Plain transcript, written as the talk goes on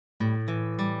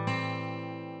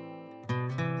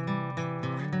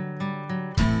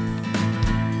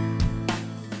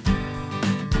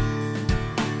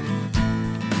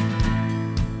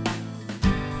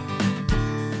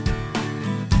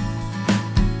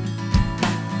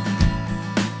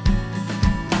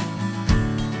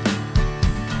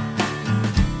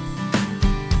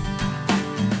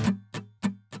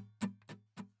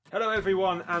Hello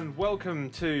everyone and welcome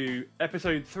to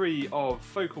episode 3 of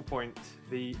Focal Point,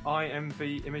 the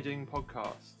IMV Imaging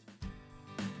podcast.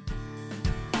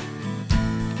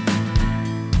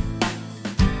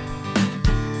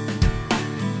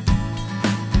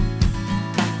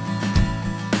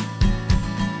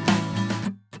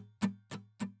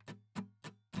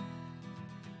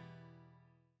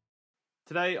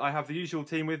 Today I have the usual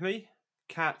team with me,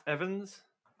 Kat Evans.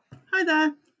 Hi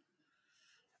there.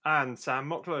 And Sam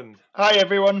Mockland. Hi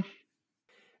everyone.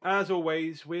 As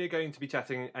always, we're going to be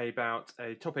chatting about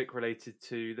a topic related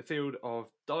to the field of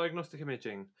diagnostic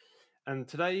imaging. And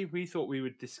today we thought we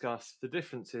would discuss the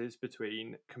differences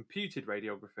between computed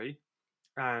radiography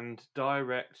and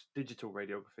direct digital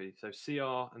radiography, so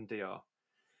CR and DR.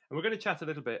 And we're going to chat a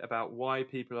little bit about why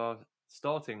people are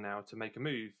starting now to make a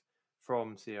move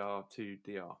from CR to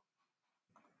DR.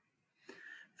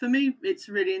 For me, it's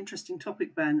a really interesting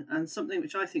topic, Ben, and something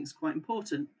which I think is quite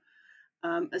important.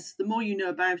 As the more you know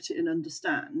about it and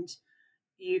understand,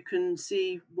 you can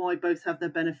see why both have their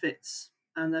benefits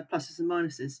and their pluses and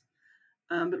minuses.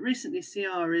 But recently,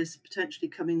 CR is potentially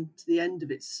coming to the end of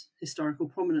its historical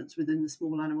prominence within the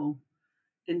small animal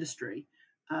industry,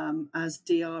 as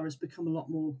DR has become a lot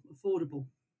more affordable.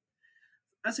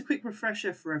 As a quick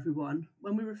refresher for everyone,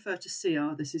 when we refer to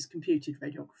CR, this is computed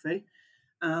radiography,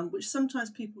 which sometimes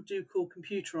people do call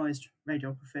computerized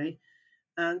radiography.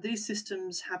 And these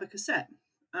systems have a cassette,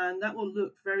 and that will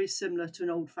look very similar to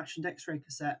an old-fashioned X-ray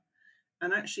cassette.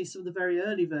 And actually, some of the very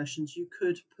early versions, you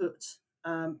could put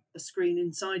a screen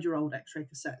inside your old X-ray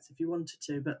cassettes if you wanted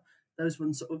to, but those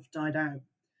ones sort of died out.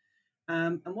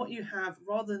 And what you have,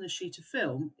 rather than a sheet of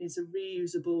film, is a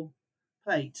reusable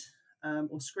plate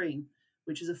or screen,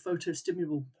 which is a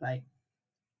photostimulable plate.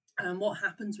 And what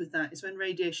happens with that is when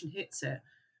radiation hits it,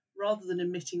 rather than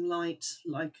emitting light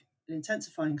like an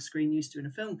intensifying screen used to in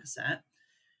a film cassette,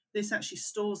 this actually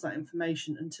stores that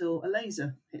information until a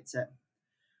laser hits it.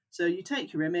 So you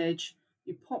take your image,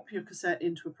 you pop your cassette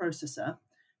into a processor,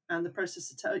 and the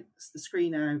processor takes the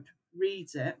screen out,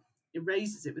 reads it,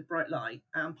 erases it with bright light,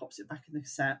 and pops it back in the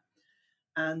cassette.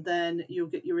 And then you'll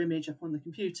get your image up on the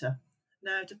computer.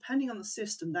 Now, depending on the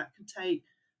system, that can take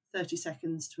 30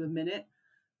 seconds to a minute.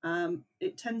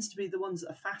 It tends to be the ones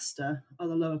that are faster are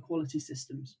the lower quality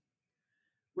systems.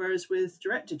 Whereas with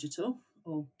direct digital,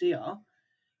 or DR,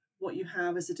 what you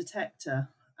have is a detector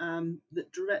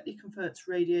that directly converts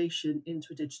radiation into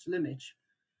a digital image.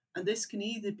 And this can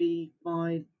either be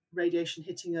by radiation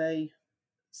hitting a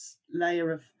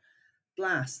layer of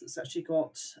glass that's actually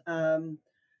got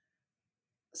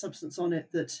substance on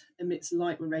it that emits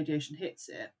light when radiation hits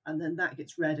it, and then that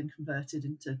gets read and converted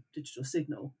into digital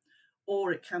signal.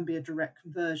 Or it can be a direct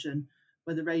conversion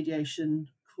where the radiation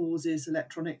causes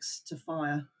electronics to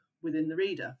fire within the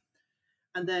reader.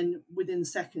 And then within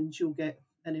seconds, you'll get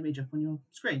an image up on your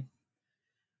screen.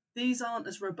 These aren't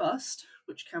as robust,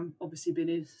 which can obviously be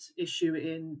an issue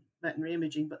in veterinary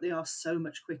imaging, but they are so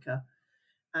much quicker.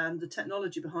 And the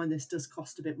technology behind this does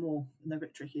cost a bit more, and they're a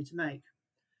bit trickier to make.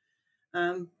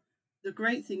 The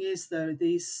great thing is, though,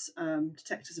 these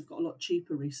detectors have got a lot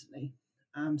cheaper recently.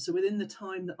 So within the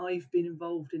time that I've been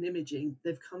involved in imaging,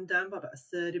 they've come down by about a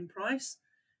third in price.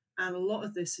 And a lot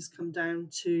of this has come down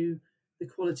to the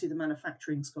quality of the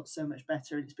manufacturing's got so much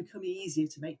better, and it's become easier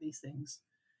to make these things.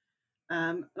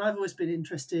 And I've always been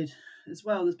interested as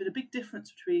well. There's been a big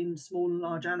difference between small and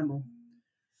large animal.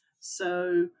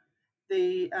 So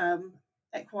the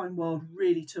equine world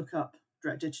really took up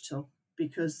direct digital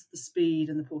because the speed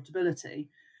and the portability,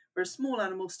 whereas small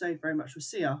animals stayed very much with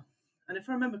CR. And if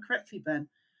I remember correctly, Ben,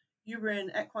 you were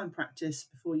in equine practice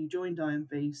before you joined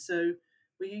IMV, so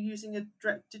were you using a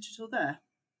direct digital there?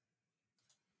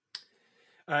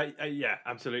 Yeah,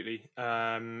 absolutely.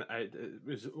 It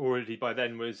was already by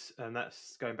then and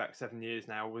that's going back 7 years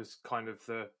now, was kind of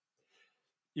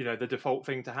the default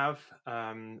thing to have.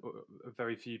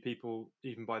 Very few people,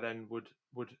 even by then, would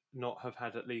not have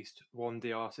had at least one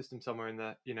DR system somewhere in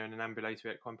in an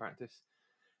ambulatory equine practice.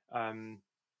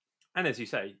 And as you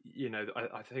say,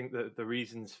 I think that the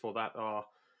reasons for that are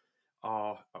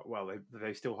well,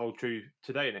 they still hold true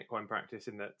today in equine practice,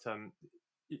 in that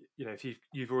if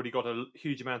you've already got a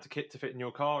huge amount of kit to fit in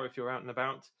your car, if you're out and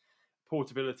about,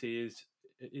 portability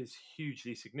is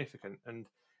hugely significant. And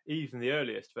even the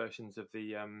earliest versions of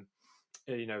the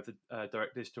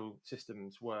direct digital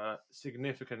systems were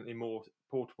significantly more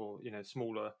portable,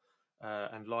 smaller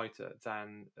and lighter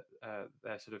than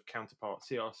their sort of counterpart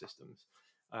CR systems.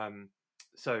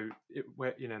 So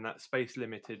in that space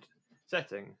limited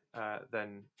setting,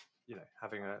 then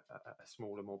having a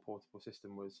smaller, more portable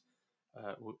system was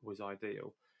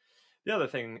ideal. The other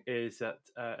thing is that,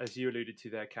 as you alluded to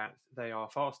there, Kat, they are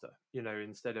faster.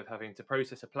 Instead of having to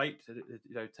process a plate,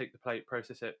 take the plate,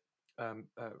 process it, kind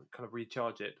of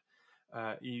recharge it,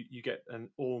 you get an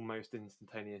almost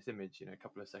instantaneous image, a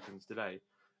couple of seconds delay.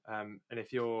 And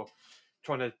if you're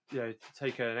trying to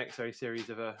take an X-ray series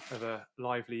of a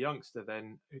lively youngster,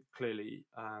 then clearly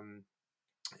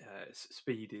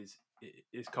speed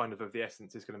is kind of the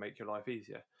essence. Is going to make your life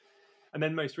easier. And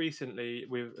then most recently,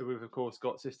 we've of course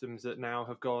got systems that now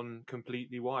have gone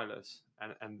completely wireless,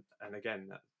 and again,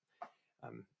 that,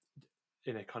 um,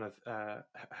 in a kind of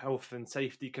health and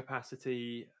safety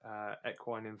capacity,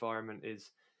 equine environment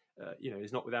is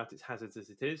not without its hazards as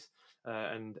it is,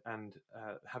 and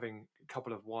having a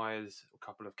couple of wires, a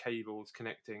couple of cables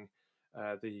connecting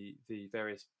the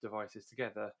various devices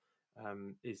together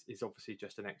is obviously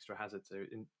just an extra hazard. So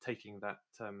in taking that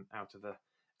out of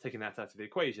the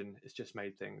equation, it's just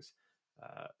made things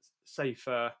uh,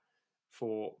 safer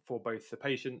for both the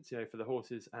patients, for the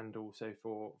horses, and also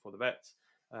for the vets,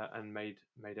 and made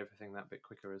everything that bit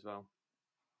quicker as well.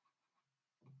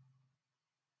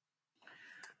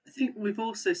 I think we've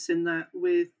also seen that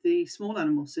with the small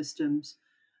animal systems,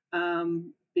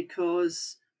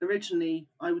 because originally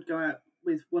I would go out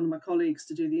with one of my colleagues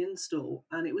to do the install,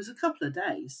 and it was a couple of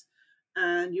days.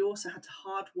 And you also had to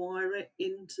hardwire it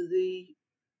into the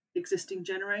existing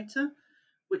generator,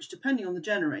 which, depending on the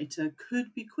generator,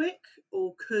 could be quick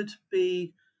or could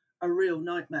be a real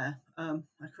nightmare. I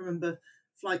can remember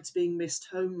flights being missed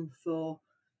home for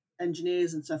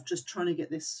engineers and stuff, just trying to get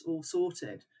this all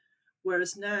sorted.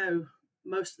 Whereas now,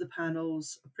 most of the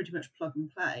panels are pretty much plug and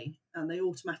play, and they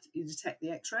automatically detect the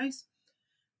X-rays,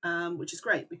 which is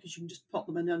great because you can just pop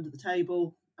them in under the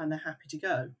table and they're happy to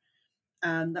go.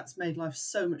 And that's made life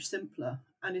so much simpler.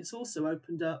 And it's also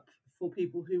opened up for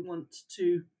people who want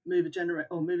to move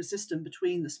a system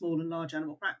between the small and large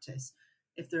animal practice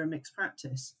if they're a mixed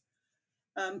practice.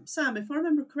 Sam, if I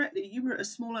remember correctly, you were at a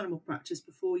small animal practice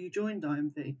before you joined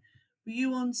IMV. Were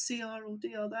you on CR or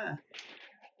DR there?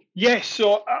 Yes,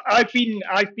 so I've been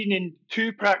in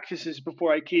two practices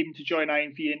before I came to join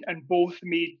IMV, and both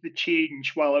made the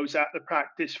change while I was at the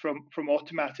practice from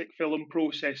automatic film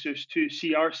processors to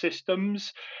CR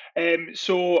systems.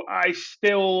 So I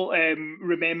still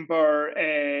remember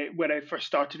when I first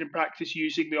started in practice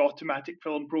using the automatic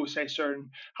film processor and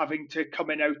having to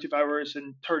come in out of hours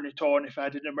and turn it on if I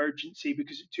had an emergency,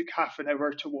 because it took half an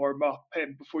hour to warm up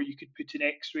before you could put an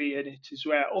X-ray in it as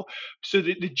well. So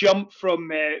the jump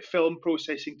from film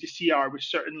processing to CR was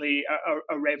certainly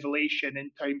a revelation in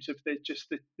terms of the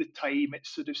time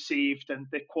it's sort of saved and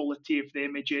the quality of the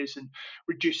images, and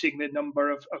reducing the number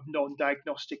of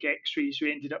non-diagnostic X-rays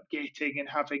we ended up getting and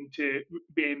having to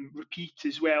repeat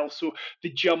as well. So the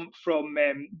jump from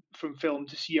film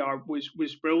to CR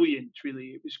was brilliant.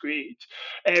 Really, it was great.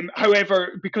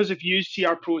 However, because I've used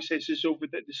CR processors over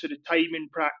the sort of time in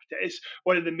practice,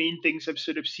 one of the main things I've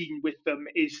sort of seen with them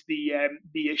is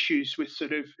the issues with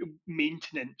sort of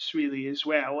maintenance really as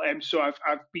well. So I've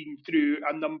been through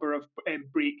a number of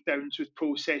breakdowns with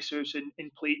processors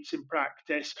in plates in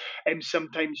practice, and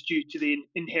sometimes due to the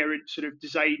inherent sort of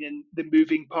design and the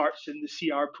moving parts in the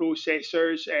CR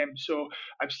processors. So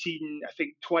I've seen, I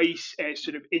think, twice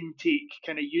sort of intake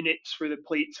kind of units for the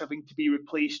plates having to be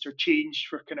replaced or changed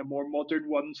for kind of more modern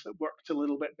ones that worked a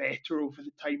little bit better over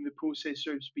the time the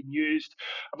processor has been used.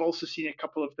 I've also seen a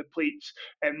couple of the plates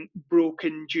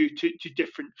broken due to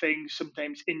different things,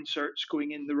 sometimes inserts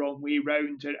going in the wrong way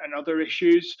round, and other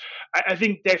issues. I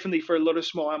think definitely for a lot of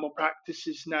small animal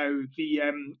practices now,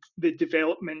 the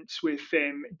developments with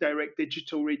direct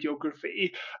digital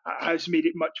radiography has made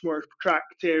it much more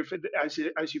attractive.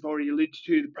 As you've already alluded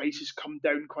to, the prices come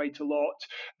down quite a lot.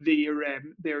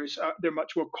 They're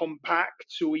much more compact,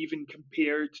 so even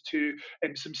compared to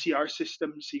some CR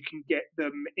systems, you can get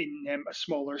them in a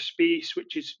smaller space,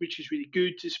 which is really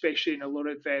good, especially in a lot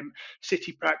of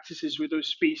city practices where those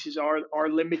spaces are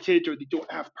limited, or they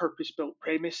don't have purpose built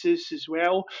premises as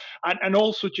well. And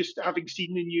also, just having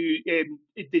seen the new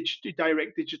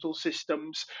direct digital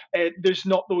systems, there's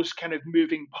not those kind of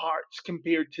moving parts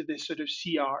compared to the sort of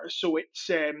CR. So it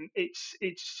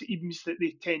seems that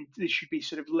they should be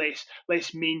sort of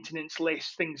less maintenance,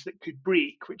 less things that could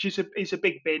break, which is a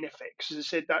big benefit. Because as I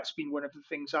said, that's been one of the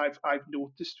things I've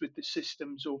noticed with the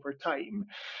systems over time.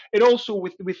 It also,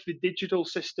 with the digital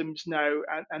systems now,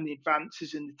 and the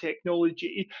advances in the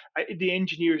technology, the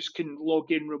engineers can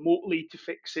log in remotely to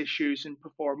fix issues and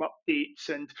perform updates.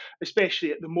 And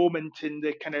especially at the moment in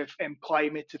the kind of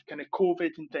climate of kind of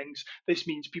COVID and things, this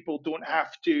means people don't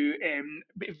have to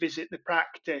visit the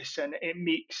practice, and it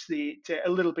makes it a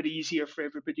little bit easier for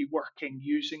everybody working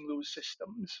using those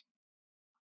systems.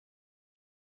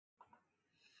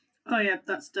 Oh yeah,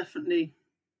 that's definitely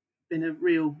been a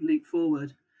real leap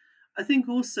forward. I think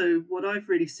also what I've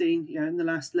really seen, in the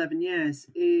last 11 years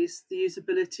is the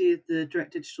usability of the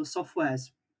direct digital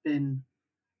software's been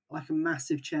like a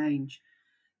massive change.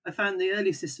 I found the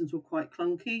early systems were quite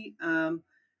clunky,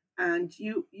 and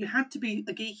you had to be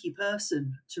a geeky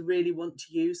person to really want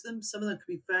to use them. Some of them could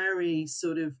be very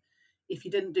sort of, if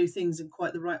you didn't do things in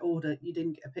quite the right order, you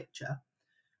didn't get a picture.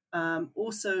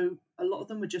 Also, a lot of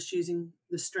them were just using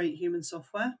the straight human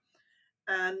software,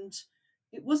 and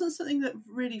it wasn't something that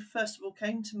really, first of all,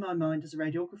 came to my mind as a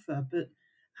radiographer, but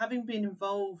having been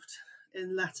involved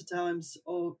in latter times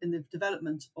or in the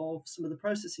development of some of the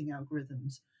processing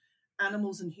algorithms,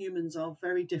 animals and humans are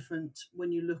very different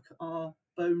when you look at our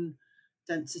bone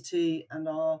density and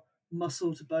our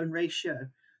muscle to bone ratio.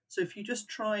 So if you just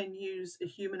try and use a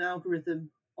human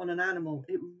algorithm on an animal,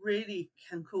 it really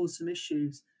can cause some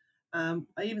issues. I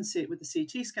even see it with the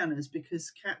CT scanners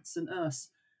because cats and us,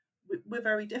 we're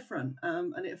very different,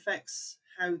 and it affects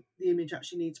how the image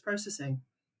actually needs processing.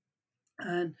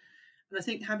 And I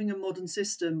think having a modern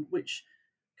system which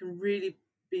can really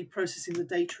be processing the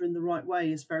data in the right way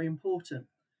is very important.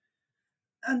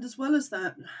 And as well as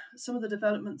that, some of the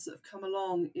developments that have come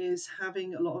along is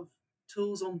having a lot of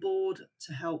tools on board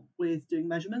to help with doing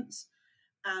measurements.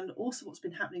 And also, what's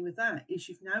been happening with that is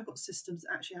you've now got systems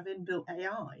that actually have inbuilt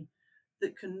AI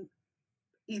that can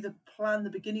either plan the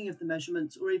beginning of the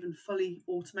measurements or even fully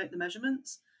automate the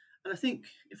measurements. And I think,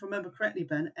 if I remember correctly,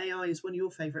 Ben, AI is one of your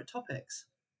favourite topics.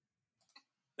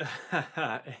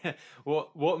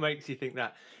 What makes you think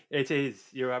that? It is.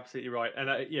 You're absolutely right, and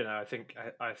I think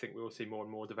we will see more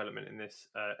and more development in this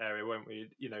area, won't we?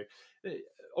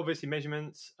 Obviously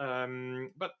measurements,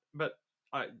 but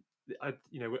I I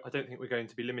don't think we're going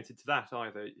to be limited to that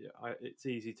either. It's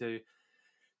easy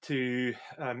to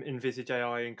envisage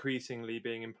AI increasingly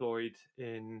being employed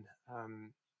in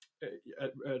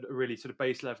at a really sort of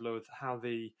base level of how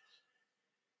the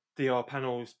DR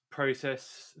panels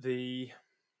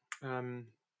um,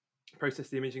 process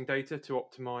the imaging data to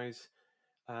optimize,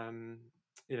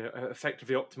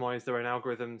 effectively optimize their own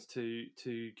algorithms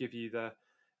to give you the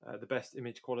best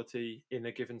image quality in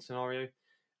a given scenario.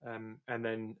 And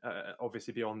then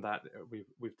obviously beyond that,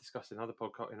 we've discussed in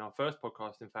our first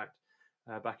podcast, in fact,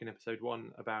 back in episode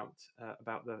 1 about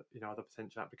the other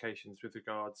potential applications with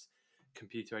regards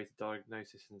computer aided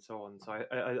diagnosis and so on. So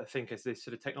I think as this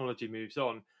sort of technology moves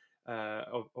on,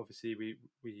 obviously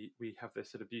we have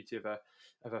this sort of beauty of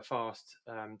a fast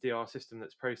DR system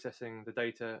that's processing the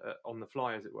data on the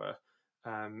fly, as it were,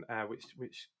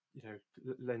 which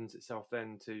lends itself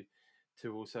then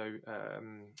to also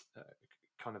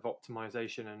kind of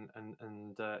optimization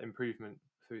and improvement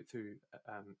through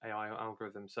AI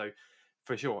algorithms. So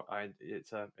for sure,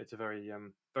 it's a very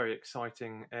very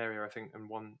exciting area, I think, and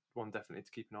one definitely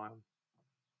to keep an eye on.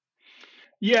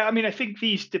 Yeah, I mean, I think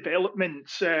these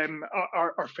developments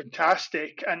are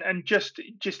fantastic, and just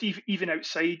even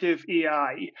outside of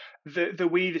AI, the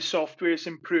way the software is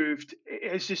improved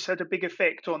has just had a big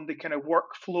effect on the kind of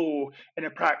workflow in a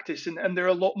practice, and they're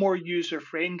a lot more user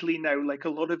friendly now. Like a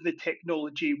lot of the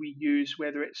technology we use,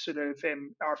 whether it's sort of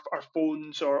our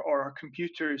phones or our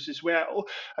computers as well.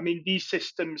 I mean, these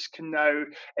systems can now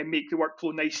make the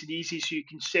workflow nice and easy, so you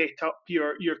can set up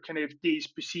your kind of day's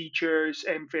procedures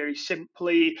very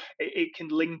simply. It can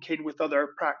link in with other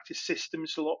practice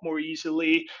systems a lot more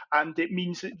easily, and it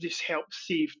means that this helps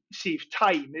save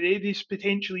time. It is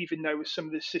potentially, even now with some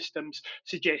of the systems,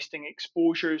 suggesting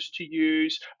exposures to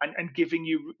use and giving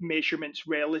you measurements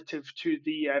relative to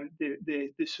the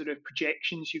sort of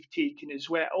projections you've taken as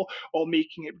well, or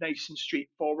making it nice and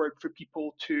straightforward for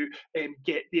people to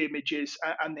get the images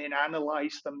and then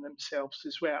analyze them themselves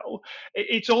as well.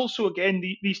 It's also, again,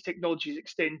 these technologies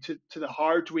extend to the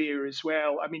hardware as well.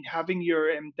 I mean, having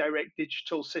your direct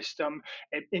digital system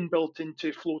inbuilt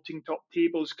into floating top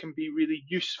tables can be really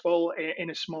useful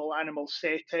in a small animal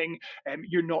setting.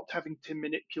 You're not having to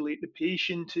manipulate the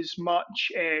patient as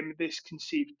much. This can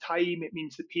save time. It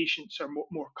means the patients are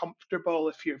more comfortable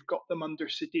if you've got them under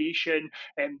sedation,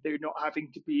 and they're not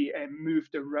having to be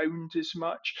moved around as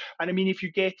much. And I mean, if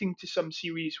you're getting to some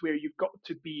series where you've got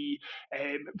to be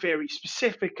very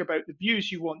specific about the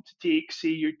views you want to take, say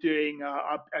you're doing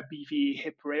a BVA the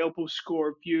hip or elbow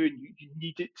score view, and you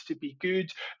need it to be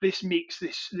good. This makes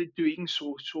the doing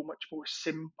so much more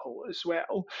simple as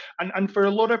well. And for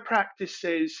a lot of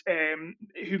practices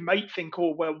who might think,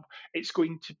 oh well, it's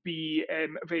going to be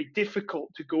very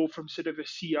difficult to go from sort of a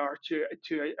CR to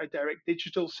a direct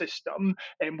digital system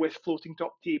with floating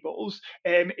top tables,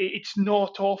 it's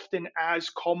not often as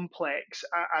complex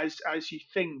as you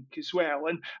think as well.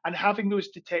 And having those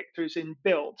detectors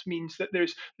inbuilt means that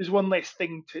there's one less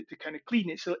thing to kind of clean.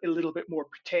 It's a little bit more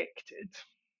protected.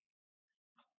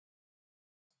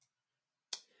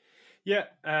 Yeah,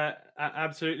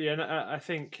 absolutely, and I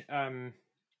think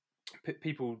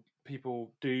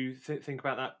people do think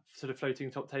about that sort of floating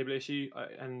top table issue,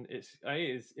 and it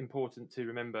is important to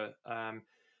remember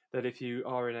that if you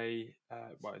are in a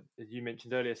well, as you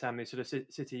mentioned earlier, Sam, these sort of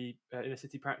city inner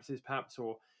city practices, perhaps,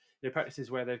 or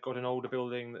practices where they've got an older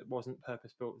building that wasn't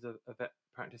purpose built as a vet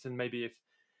practice, and maybe if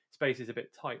space is a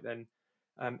bit tight, then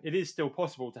it is still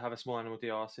possible to have a small animal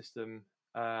DR system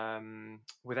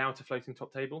without a floating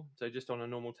top table. So just on a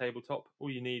normal tabletop, all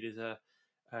you need is a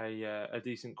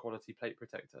decent quality plate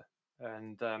protector.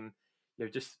 And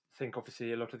just think,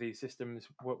 obviously, a lot of these systems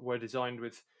were designed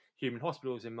with human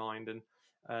hospitals in mind,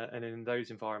 and in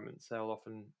those environments, they'll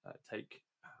often take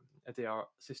a DR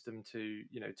system to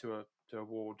a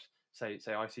ward, say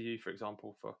ICU, for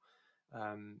example,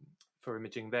 for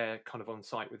imaging there, kind of on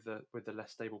site with the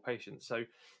less stable patients. So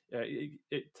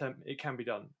it can be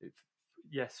done.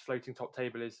 Yes, floating top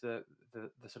table is the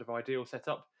sort of ideal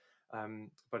setup,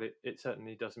 but it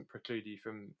certainly doesn't preclude you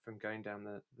from going down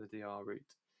the DR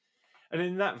route. And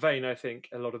in that vein, I think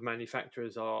a lot of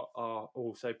manufacturers are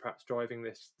also perhaps driving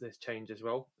this change as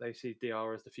well. They see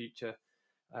DR as the future,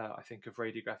 I think, of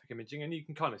radiographic imaging, and you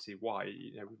can kind of see why.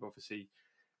 We've obviously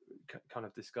kind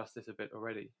of discussed this a bit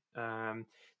already.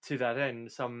 To that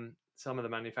end, some of the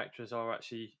manufacturers are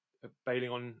actually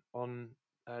bailing on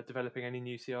developing any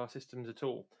new CR systems at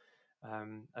all,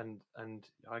 and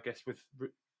I guess with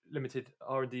limited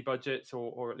R&D budgets,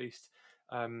 or at least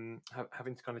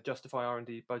having to kind of justify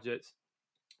R&D budgets,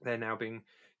 they're now being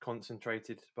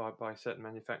concentrated by certain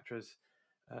manufacturers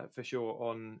for sure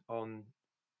on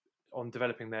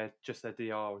developing their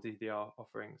DR or DDR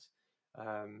offerings.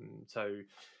 So,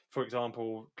 for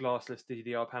example, glassless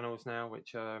DDR panels now,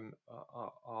 which are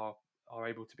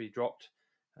able to be dropped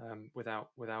without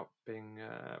being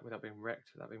wrecked,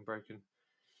 without being broken.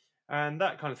 And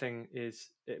that kind of thing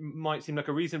it might seem like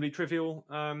a reasonably trivial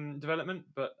development,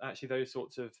 but actually those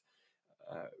sorts of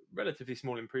relatively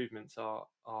small improvements are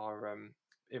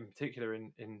in particular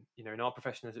in our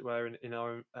profession, as it were, in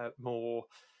our more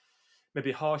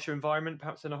maybe harsher environment,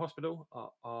 perhaps in a hospital,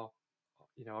 are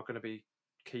going to be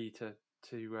key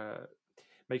to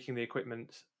making the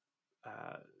equipment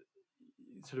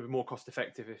sort of more cost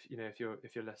effective if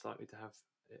you're less likely to have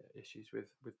issues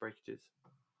with breakages.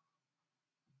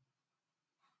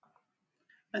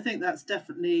 I think that's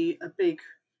definitely a big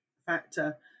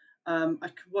factor.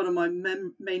 One of my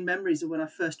main memories of when I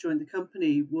first joined the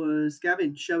company was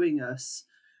Gavin showing us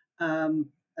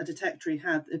a detector he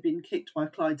had been kicked by a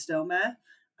Clydesdale mare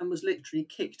and was literally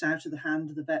kicked out of the hand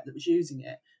of the vet that was using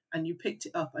it. And you picked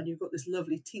it up and you got this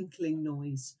lovely tinkling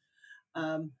noise.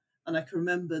 And I can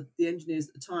remember the engineers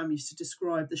at the time used to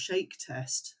describe the shake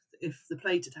test. If the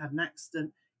plate had an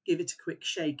accident, give it a quick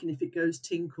shake. And if it goes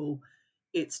tinkle,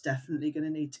 it's definitely going to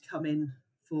need to come in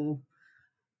for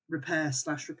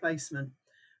repair/replacement.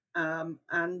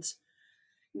 And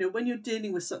when you're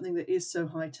dealing with something that is so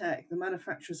high tech, the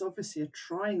manufacturers obviously are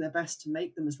trying their best to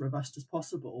make them as robust as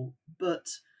possible,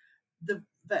 but the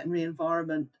veterinary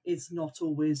environment is not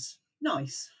always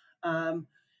nice. And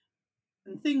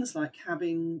things like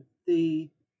having the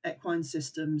equine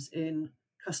systems in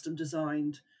custom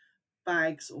designed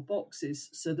bags or boxes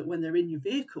so that when they're in your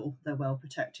vehicle, they're well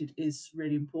protected is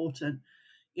really important.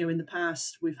 In the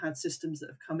past, we've had systems that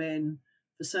have come in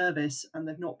for service and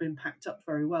they've not been packed up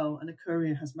very well, and a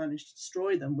courier has managed to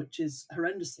destroy them, which is a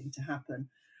horrendous thing to happen.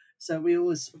 So we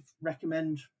always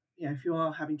recommend, if you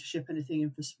are having to ship anything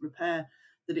in for repair,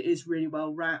 that it is really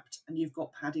well wrapped and you've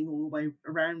got padding all the way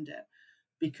around it,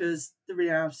 because the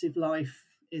reality of life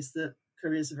is that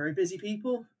couriers are very busy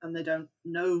people and they don't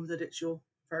know that it's your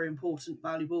very important,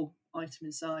 valuable item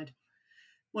inside.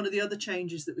 One of the other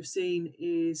changes that we've seen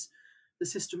is the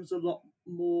system's a lot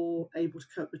more able to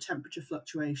cope with temperature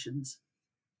fluctuations.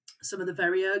 Some of the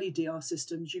very early DR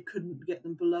systems, you couldn't get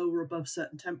them below or above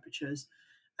certain temperatures.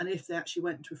 And if they actually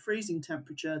went to a freezing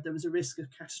temperature, there was a risk of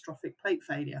catastrophic plate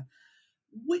failure,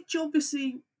 which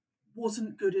obviously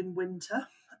wasn't good in winter.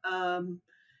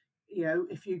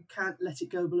 If you can't let it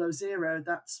go below zero,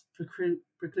 that's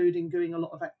precluding doing a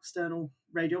lot of external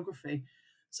radiography.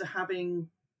 So having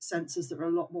sensors that are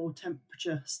a lot more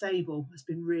temperature stable has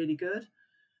been really good.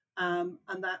 And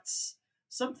that's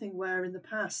something where in the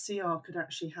past CR could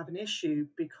actually have an issue,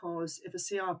 because if a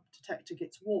CR detector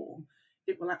gets warm,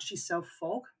 it will actually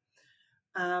self-fog.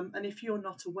 And if you're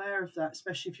not aware of that,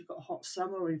 especially if you've got a hot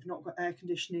summer or you've not got air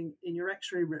conditioning in your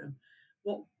x-ray room,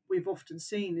 what we've often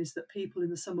seen is that people in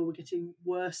the summer were getting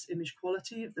worse image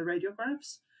quality of the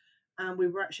radiographs. And we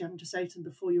were actually having to say to them,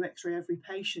 before you x-ray every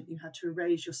patient, you had to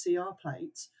erase your CR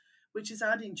plates, which is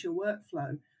adding to your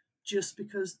workflow just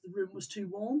because the room was too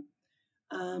warm.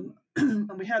 And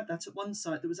we had that at one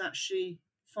site. There was actually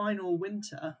final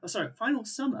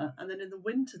summer, and then in the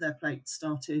winter their plates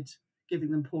started giving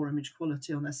them poor image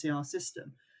quality on their CR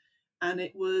system. And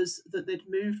it was that they'd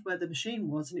moved where the machine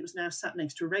was, and it was now sat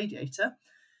next to a radiator.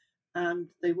 And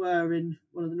they were in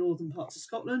one of the northern parts of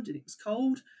Scotland, and it was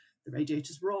cold. The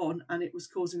radiators were on, and it was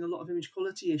causing a lot of image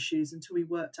quality issues until we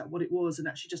worked out what it was and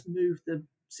actually just moved the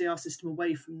CR system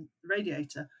away from the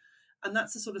radiator. And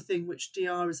that's the sort of thing which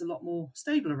DR is a lot more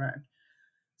stable around.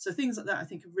 So things like that, I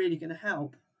think, are really going to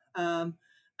help. And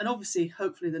obviously,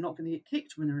 hopefully, they're not going to get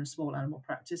kicked when they're in a small animal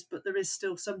practice, but there is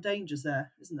still some dangers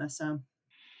there, isn't there, Sam?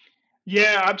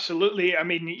 Yeah, absolutely. I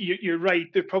mean, you're right.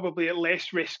 They're probably at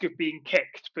less risk of being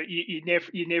kicked, but you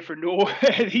never know.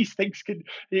 These things can.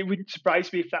 It wouldn't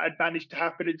surprise me if that had managed to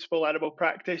happen in small animal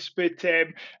practice. But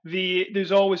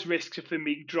there's always risks of them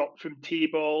being dropped from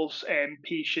tables,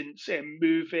 patients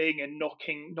moving and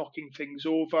knocking things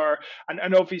over,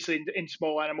 and obviously in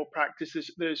small animal practice,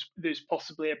 there's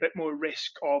possibly a bit more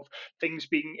risk of things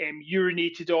being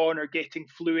urinated on or getting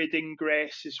fluid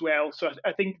ingress as well. So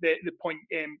I think that the point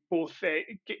both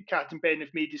Kat and Ben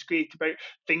have made is great about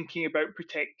thinking about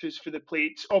protectors for the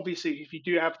plates. Obviously, if you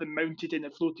do have them mounted in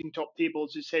a floating top table,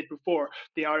 as I said before,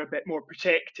 they are a bit more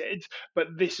protected.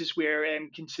 But this is where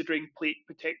considering plate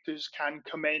protectors can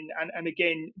come in. And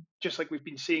again, just like we've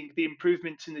been saying, the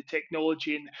improvements in the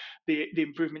technology and the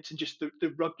improvements in just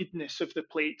the ruggedness of the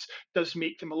plates does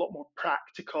make them a lot more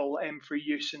practical for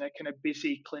use in a kind of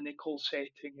busy clinical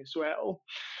setting as well.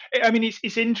 I mean,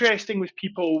 it's interesting with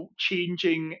people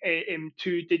changing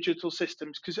to digital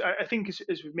systems, because I think,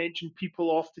 as we've mentioned,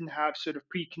 people often have sort of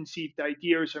preconceived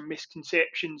ideas or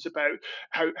misconceptions about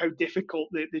how difficult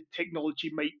the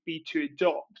technology might be to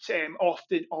adopt,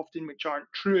 often which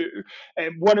aren't true.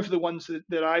 One of the ones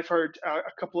that I've heard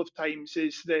a couple of times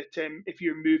is that if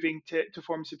you're moving to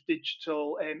forms of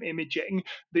digital imaging,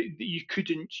 that you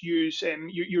couldn't use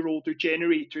your older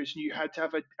generators, and you had to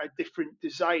have a different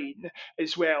design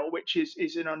as well, which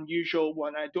is an unusual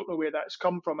one. I don't know where that's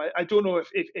come from. I don't know if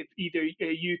either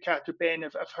you, Kat, or Ben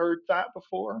have heard that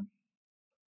before.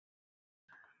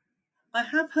 I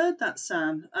have heard that,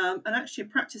 Sam. And actually, a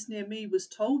practice near me was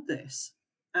told this.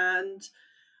 And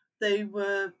they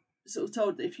were sort of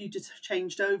told that if you just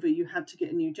changed over, you had to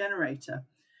get a new generator.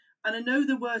 And I know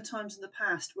there were times in the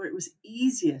past where it was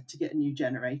easier to get a new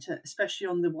generator, especially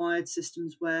on the wired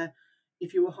systems where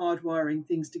if you were hardwiring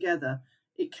things together,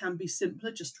 it can be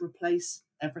simpler just to replace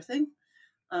everything.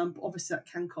 But obviously,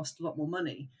 that can cost a lot more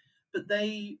money. But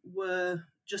they were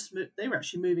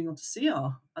actually moving on to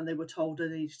CR, and they were told they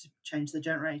needed to change the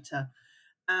generator.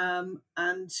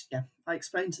 And yeah, I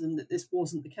explained to them that this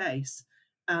wasn't the case.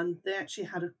 And they actually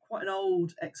had quite an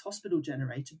old ex-hospital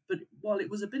generator, but while it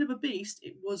was a bit of a beast,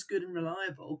 it was good and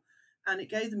reliable. And it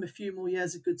gave them a few more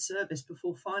years of good service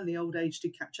before finally old age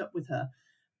did catch up with her.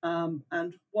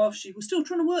 And while she was still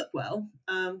trying to work well,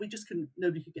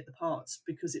 nobody could get the parts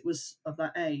because it was of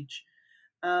that age.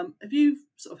 Have you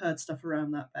sort of heard stuff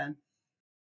around that, Ben?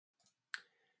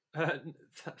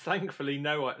 Thankfully,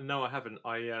 no, I haven't.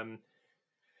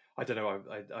 I don't know.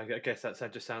 I guess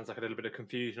that just sounds like a little bit of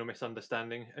confusion or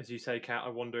misunderstanding, as you say, Kat. I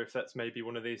wonder if that's maybe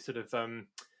one of these sort of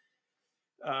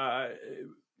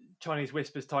Chinese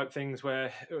whispers type things,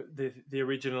 where the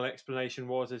original explanation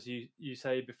was, as you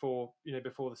say, before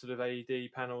the sort of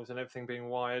AED panels and everything being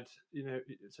wired,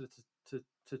 sort of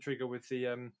to trigger with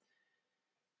the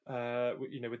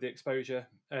with the exposure,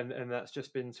 and that's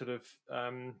just been sort of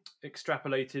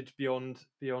extrapolated beyond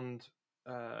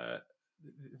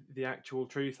the actual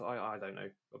truth. I don't know,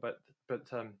 but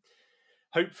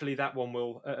hopefully that one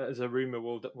will, as a rumor,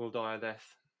 will die a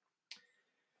death.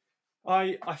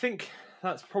 I think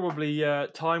that's probably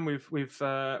time. We've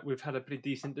had a pretty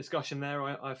decent discussion there,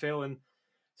 I feel, and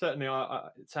certainly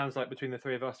it sounds like between the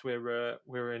three of us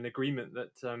we're in agreement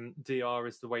that DR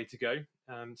is the way to go.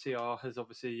 CR has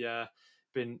obviously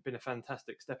been a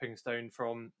fantastic stepping stone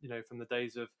from the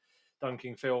days of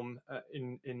dunking film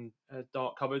in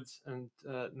dark cupboards, and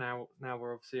now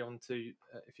we're obviously on to,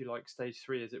 if you like, stage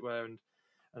 3, as it were,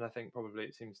 and I think probably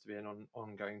it seems to be an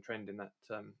ongoing trend in that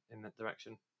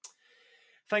direction.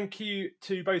 Thank you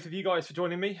to both of you guys for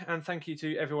joining me, and thank you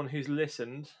to everyone who's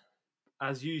listened.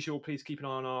 As usual, please keep an eye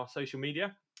on our social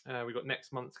media. We've got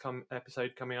next month's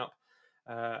episode coming up,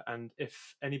 and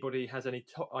if anybody has any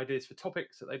ideas for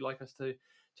topics that they'd like us to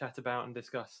chat about and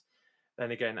discuss,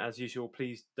 then again, as usual,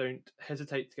 please don't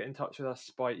hesitate to get in touch with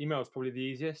us by email. It's probably the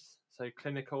easiest. So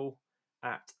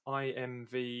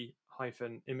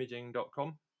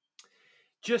clinical@imv-imaging.com.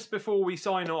 Just before we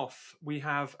sign off, we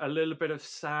have a little bit of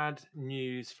sad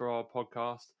news for our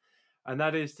podcast. And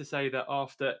that is to say that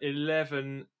after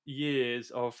 11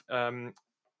 years of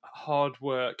hard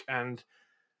work and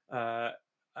an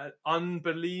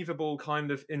unbelievable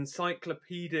kind of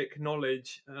encyclopedic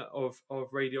knowledge of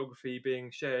radiography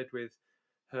being shared with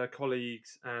her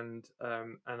colleagues and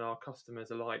our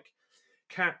customers alike,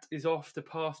 Kat is off to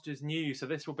pastures new. So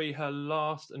this will be her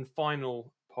last and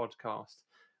final podcast.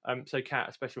 So Kat,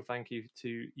 a special thank you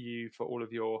to you for all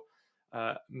of your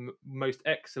most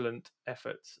excellent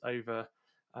efforts over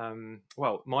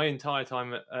my entire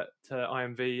time at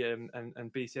IMV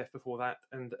and BCF before that,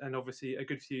 and obviously a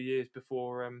good few years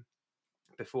before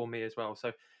me as well.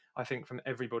 So I think from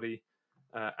everybody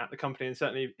at the company, and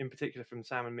certainly in particular from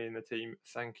Sam and me and the team,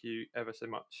 thank you ever so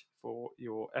much for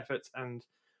your efforts, and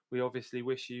we obviously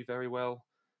wish you very well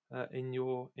in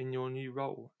your new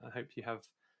role. I hope you have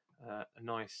a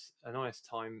nice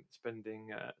time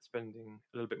spending a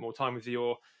little bit more time with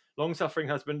your long-suffering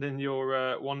husband and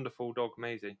your wonderful dog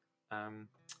Maisie.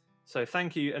 So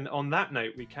thank you, and on that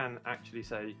note, we can actually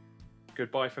say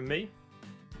goodbye from me.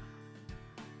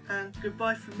 And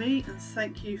goodbye from me, and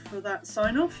thank you for that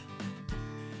sign-off.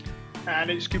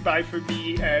 And it's goodbye from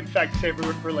me, and thanks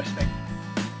everyone for listening.